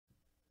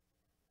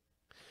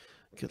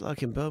Good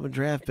luck in Bowman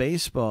Draft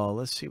Baseball.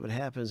 Let's see what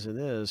happens in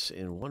this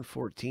in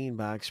 114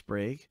 box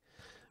break.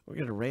 We're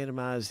going to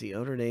randomize the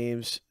owner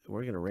names.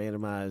 We're going to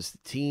randomize the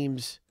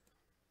teams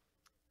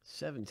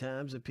 7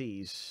 times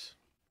apiece.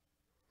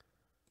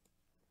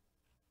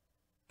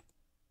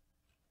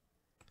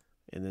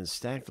 And then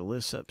stack the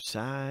lists up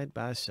side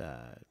by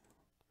side.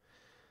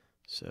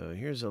 So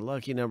here's a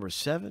lucky number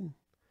 7.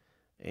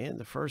 And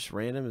the first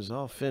random is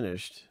all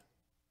finished.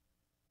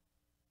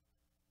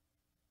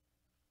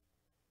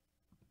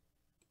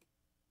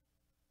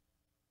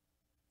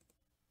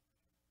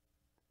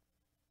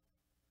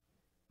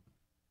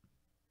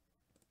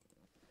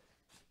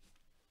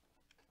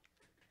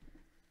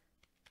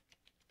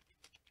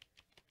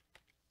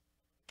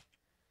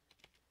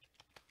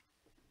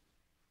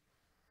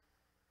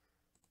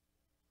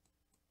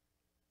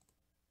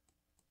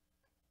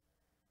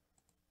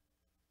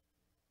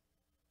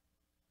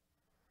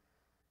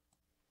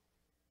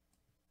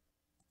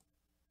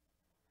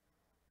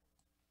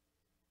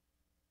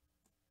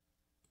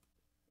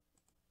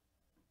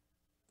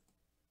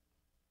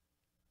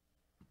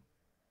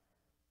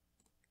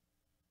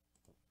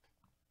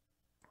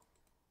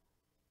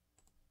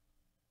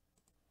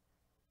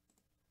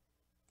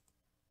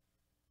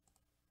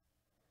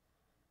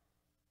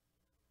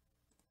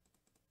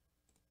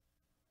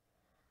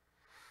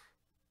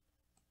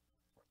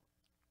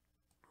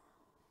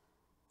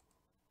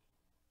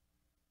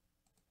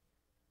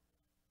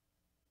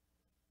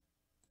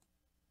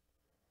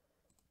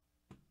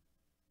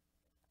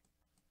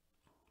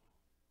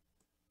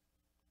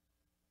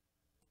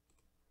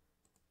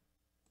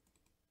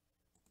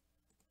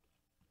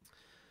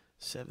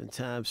 Seven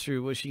times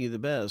through, wishing you the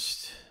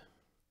best.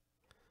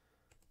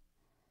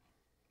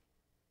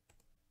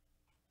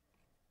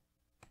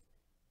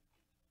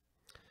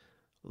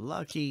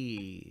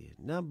 Lucky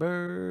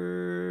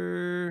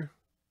number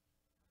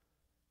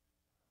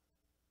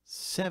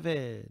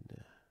 7.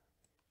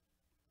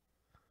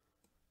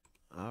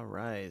 All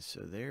right,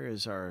 so there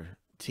is our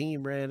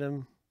team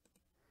random.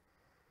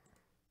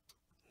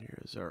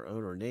 Here's our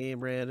owner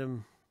name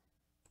random.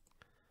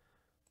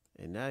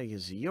 And now you can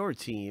see your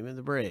team in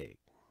the break.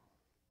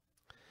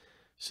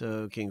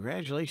 So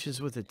congratulations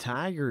with the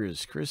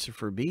Tigers,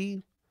 Christopher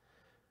B.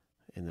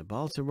 And the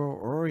Baltimore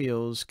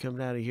Orioles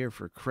coming out of here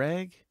for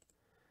Craig.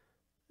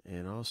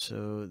 And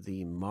also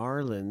the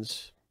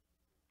Marlins.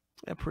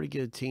 A pretty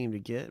good team to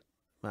get.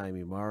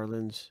 Miami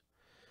Marlins.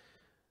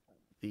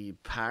 The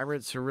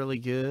Pirates are really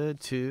good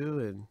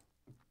too.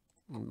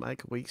 And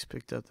Michael Weeks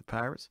picked up the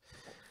Pirates.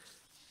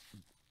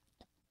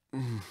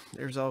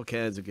 There's all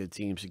kinds of good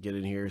teams to get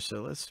in here.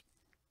 So let's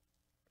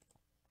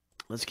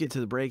get to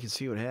the break and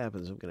see what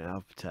happens. I'm going to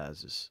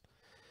alphabetize this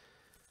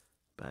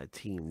by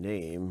team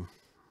name.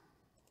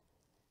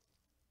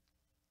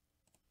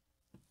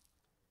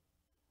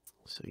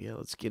 So, yeah,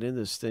 let's get in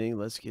this thing.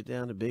 Let's get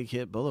down to Big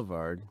Hit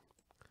Boulevard.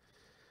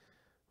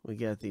 We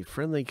got the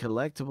Friendly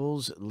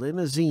Collectibles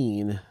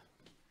Limousine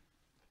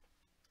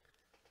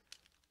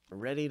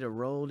ready to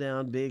roll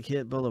down Big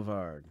Hit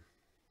Boulevard.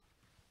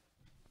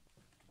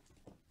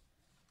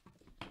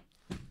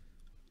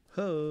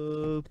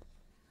 Hope.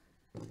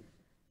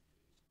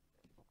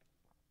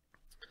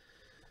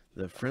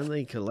 The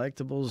Friendly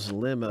Collectibles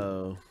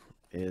Limo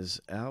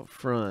is out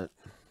front.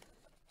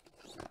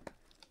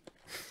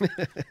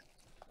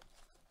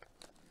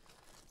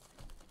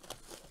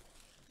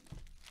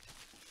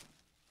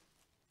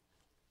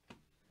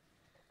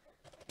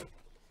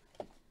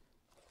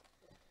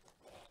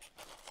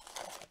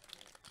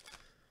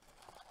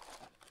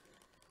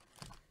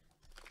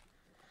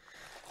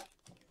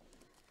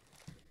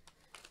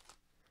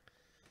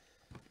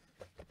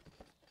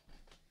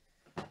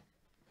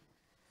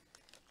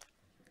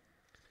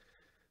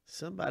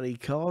 Somebody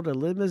called a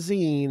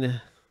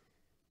limousine.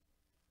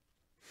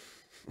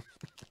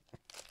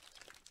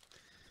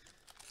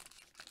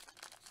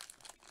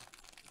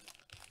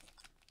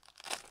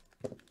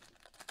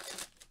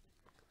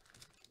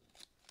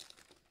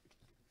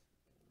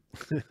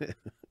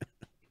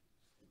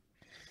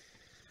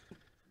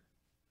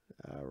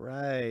 All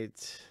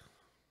right.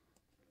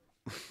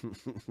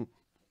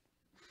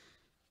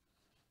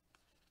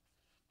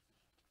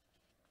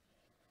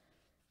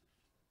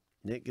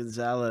 Nick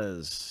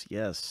Gonzalez.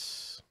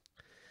 Yes.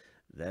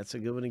 That's a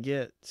good one to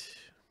get.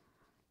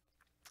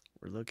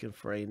 We're looking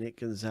for a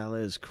Nick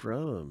Gonzalez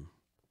Chrome.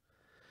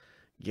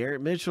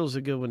 Garrett Mitchell's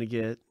a good one to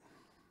get.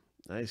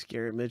 Nice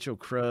Garrett Mitchell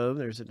Chrome.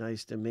 There's a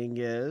nice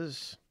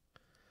Dominguez.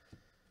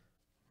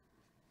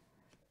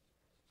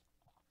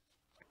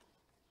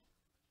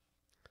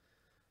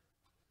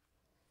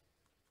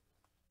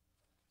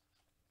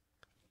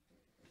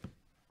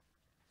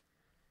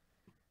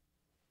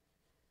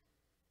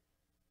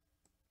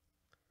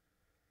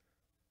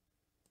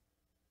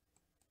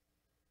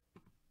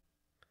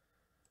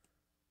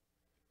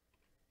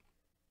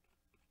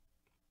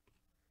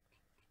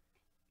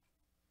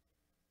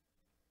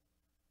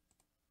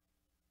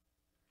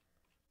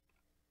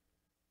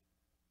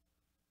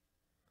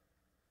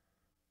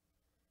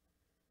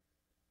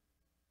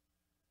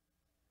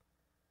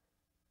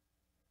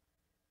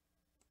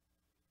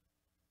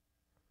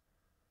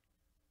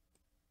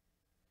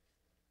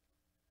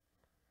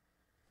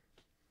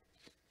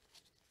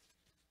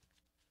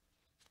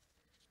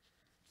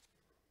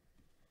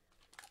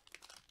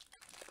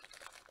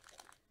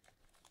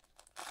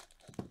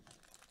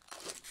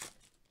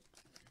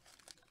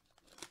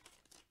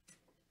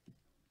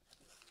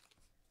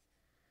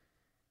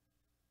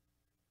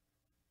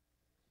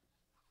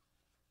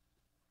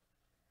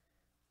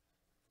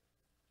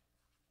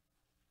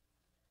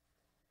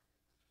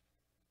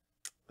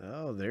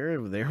 Oh,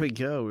 there we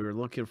go. We were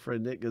looking for a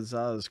Nick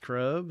Gonzalez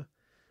Crub.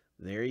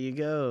 There you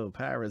go,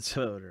 Pirates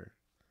owner.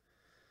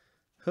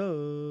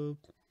 Hope.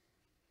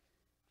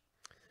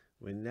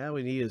 Now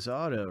we need his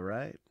auto,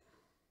 right?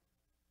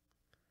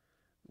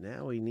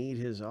 Now we need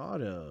his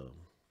auto.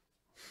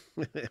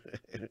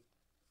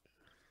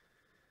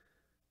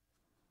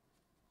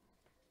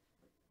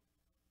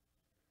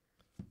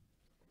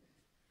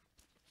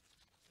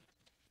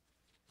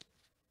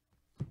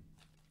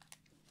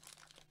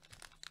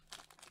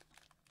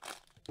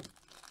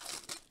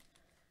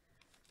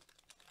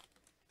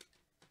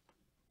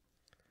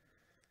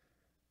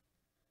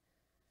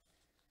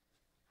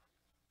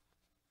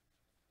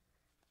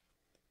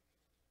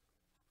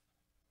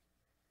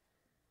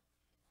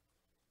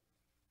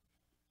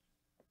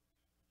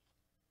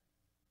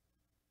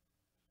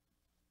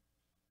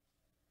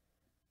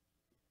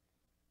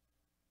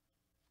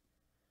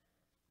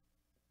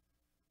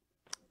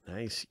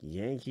 Nice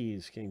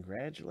Yankees.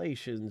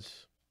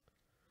 Congratulations.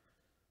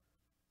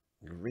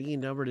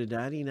 Green number to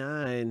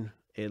 99.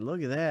 And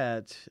look at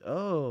that.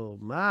 Oh,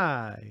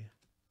 my.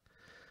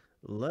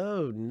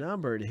 Low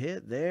numbered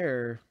hit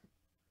there.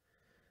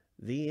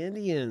 The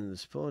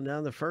Indians pulling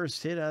down the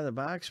first hit out of the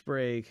box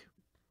break.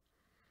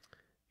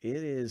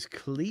 It is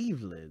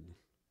Cleveland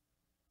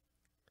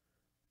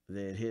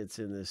that hits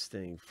in this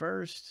thing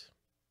first.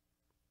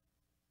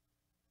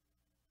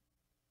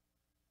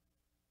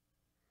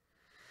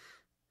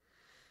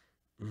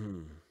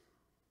 Who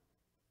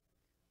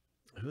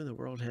in the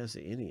world has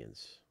the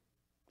Indians?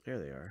 There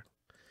they are.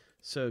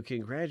 So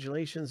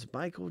congratulations,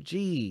 Michael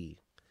G.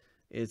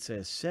 It's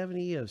a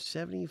 70 of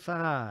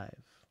 75.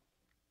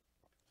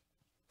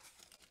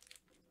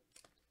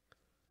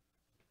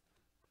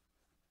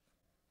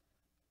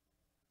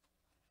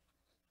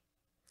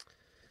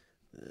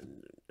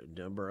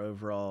 Number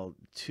overall,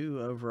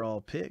 2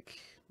 overall pick.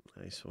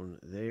 Nice one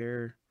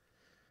there.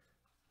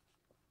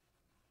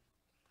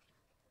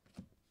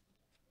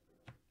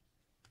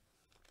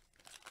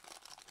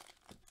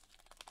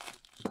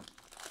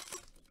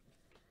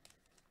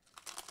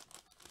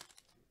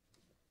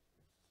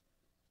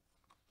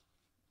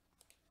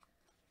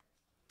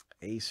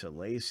 Asa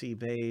Lacy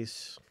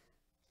base.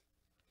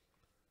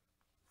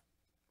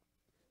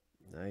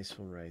 Nice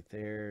one right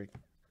there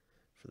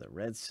for the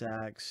Red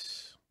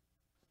Sox.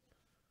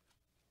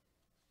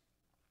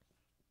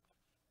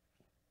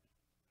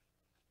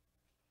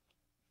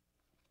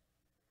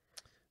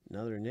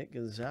 Another Nick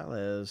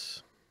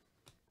Gonzalez.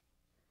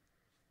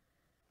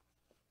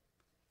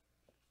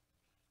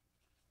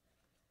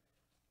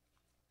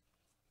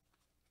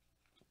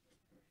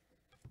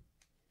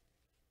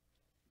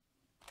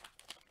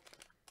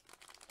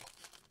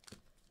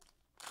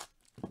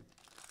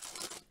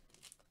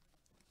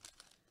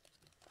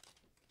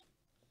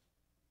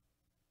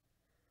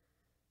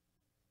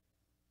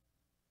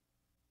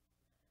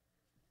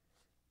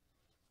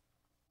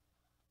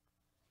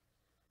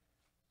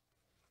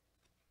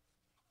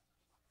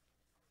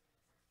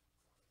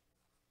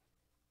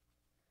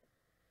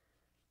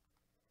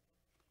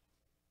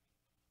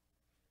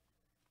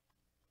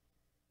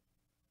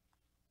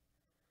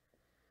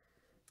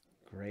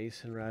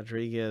 Grayson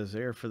Rodriguez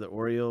there for the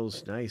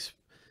Orioles. Nice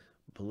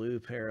blue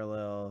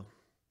parallel.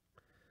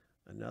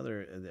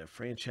 Another the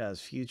franchise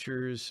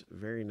futures.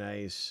 Very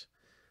nice.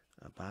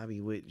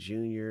 Bobby Witt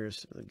Jr.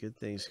 Some of the good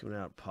things coming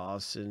out.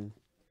 Pawson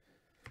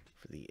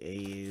for the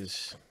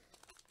A's.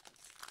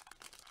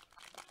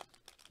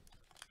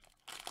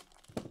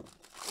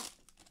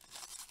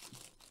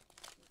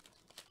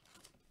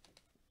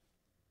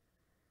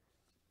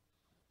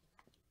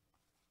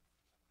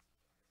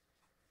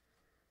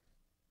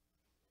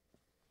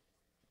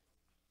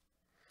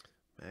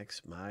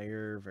 Max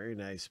Meyer, very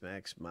nice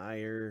Max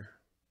Meyer.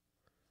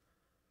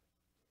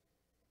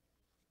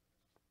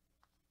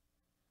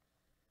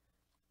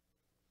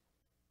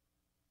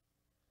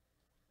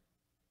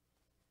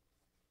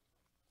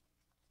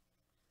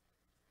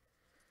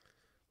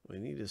 We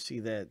need to see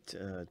that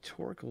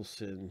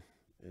Torkelson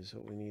is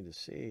what we need to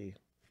see.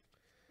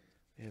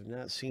 I have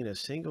not seen a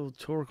single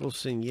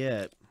Torkelson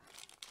yet.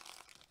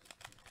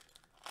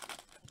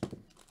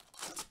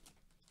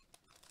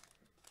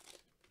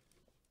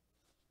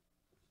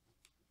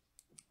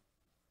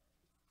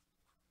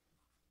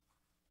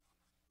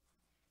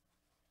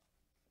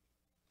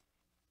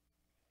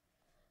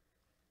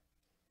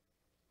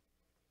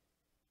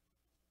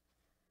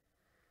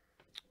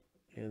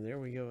 And there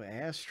we go.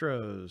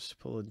 Astros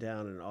pulling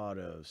down an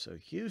auto. So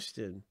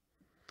Houston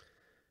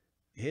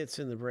hits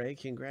in the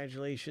break.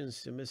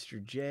 Congratulations to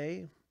Mr.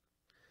 J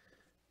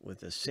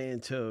with the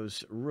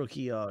Santos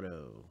rookie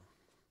auto.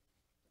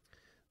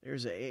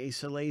 There's a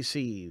Asa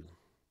Lacy.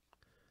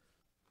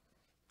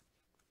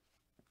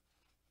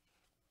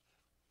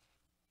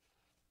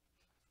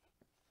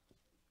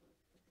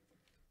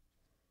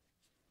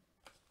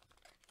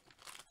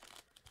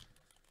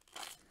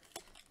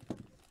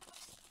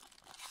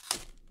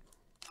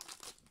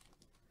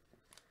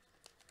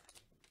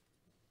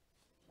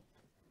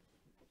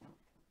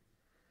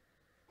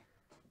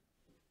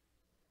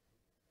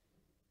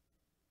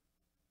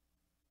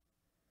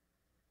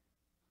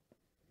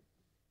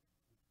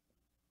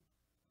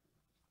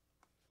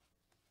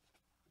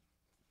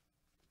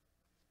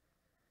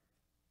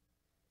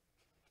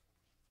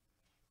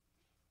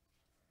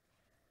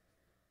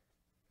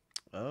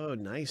 Oh,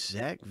 nice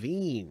Zach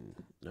Veen.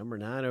 Number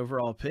 9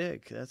 overall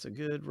pick. That's a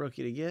good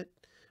rookie to get.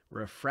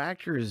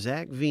 Refractor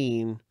Zach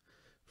Veen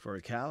for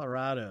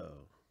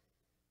Colorado.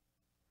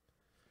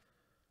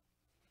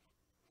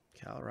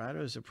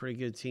 Colorado is a pretty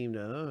good team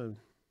to own.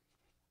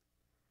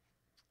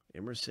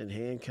 Emerson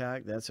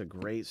Hancock, that's a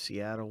great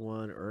Seattle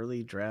one.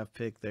 Early draft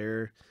pick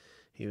there.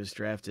 He was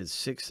drafted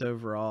 6th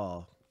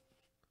overall.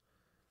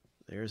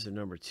 There's the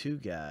number 2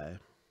 guy.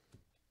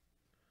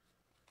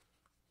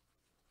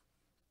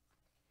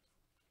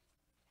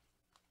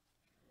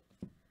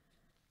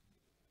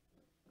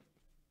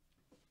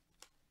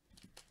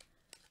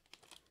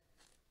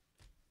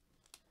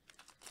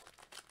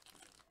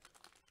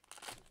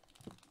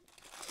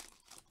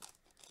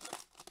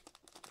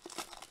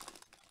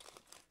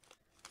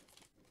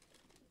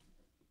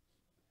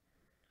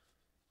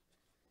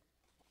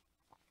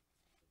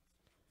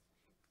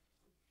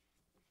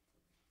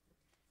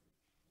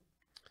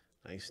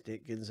 Nice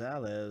Nick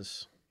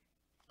Gonzalez.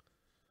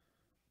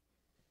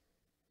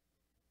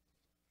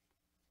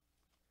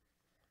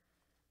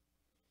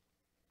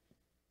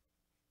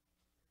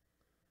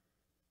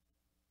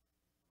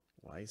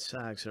 White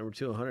Sox, number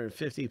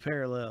 250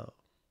 parallel.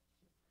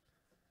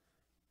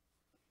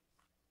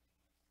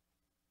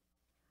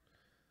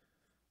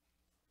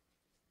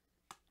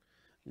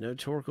 No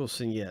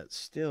Torkelson yet.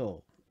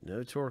 Still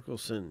no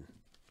Torkelson.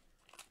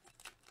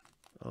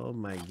 Oh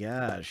my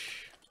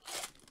gosh.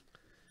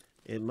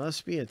 It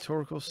must be a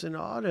Torkelson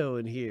auto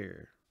in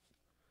here.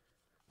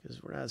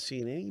 Because we're not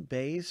seeing any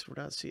base. We're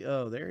not seeing...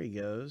 Oh, there he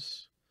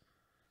goes.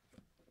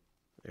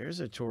 There's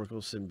a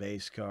Torkelson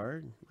base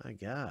card. My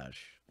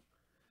gosh.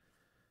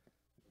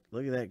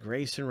 Look at that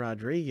Grayson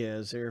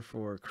Rodriguez there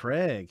for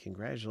Craig.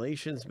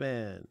 Congratulations,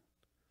 man.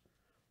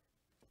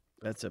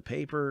 That's a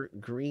paper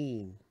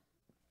green.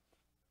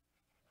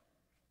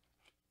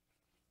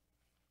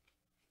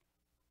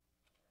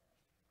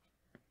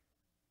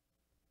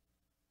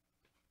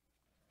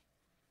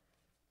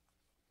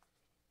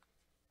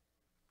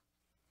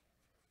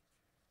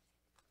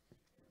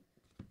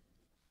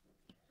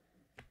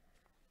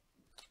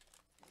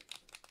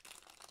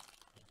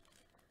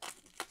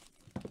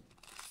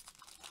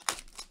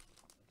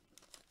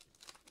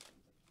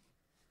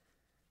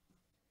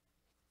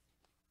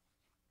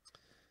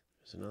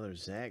 There's another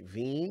Zach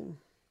Veen.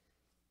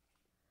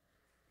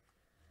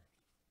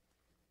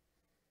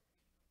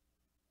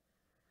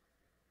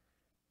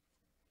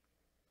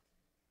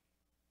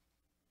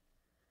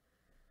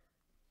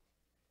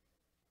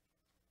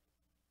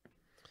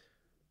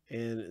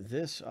 And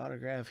this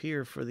autograph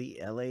here for the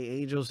LA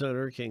Angels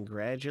owner.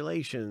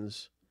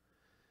 Congratulations,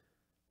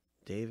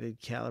 David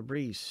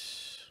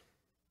Calabrese.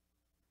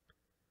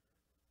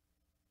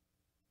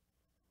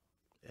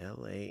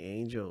 LA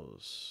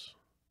Angels.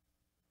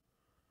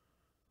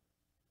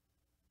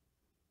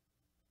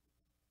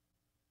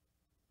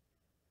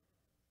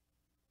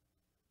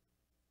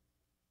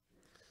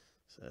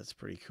 So that's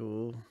pretty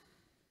cool.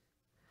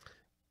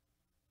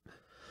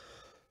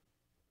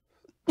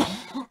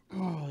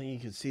 You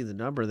can see the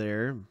number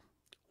there.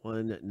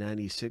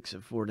 196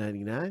 of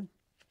 499.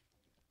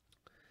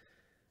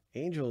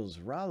 Angels,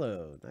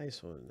 Rollo.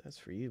 Nice one. That's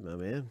for you, my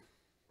man.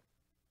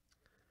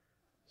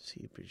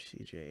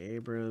 CJ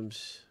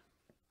Abrams.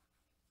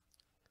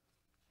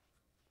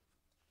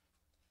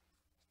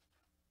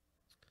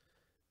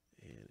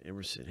 And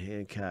Emerson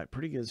Hancock.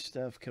 Pretty good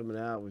stuff coming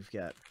out. We've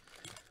got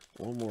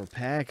one more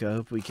pack. I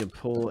hope we can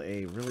pull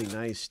a really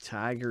nice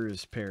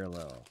Tigers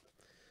parallel.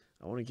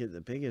 I want to get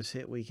the biggest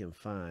hit we can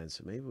find.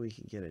 So maybe we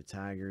can get a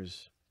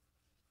Tigers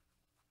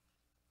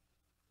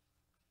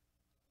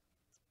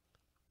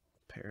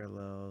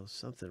parallel.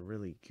 Something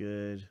really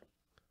good.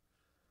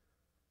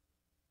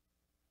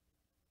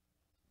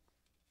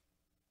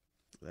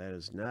 That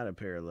is not a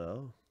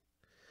parallel.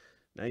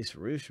 Nice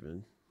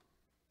Rooshman.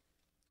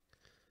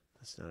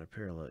 That's not a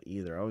parallel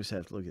either. I always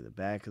have to look at the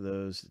back of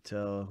those to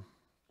tell.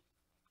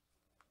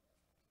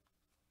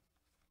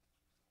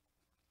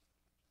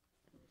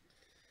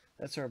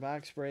 That's our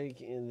box break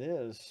in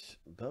this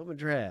Bowman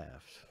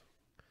draft.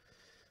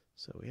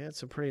 So we had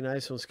some pretty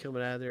nice ones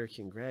coming out of there.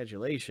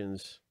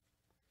 Congratulations.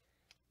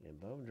 And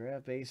Bowman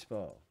Draft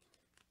Baseball.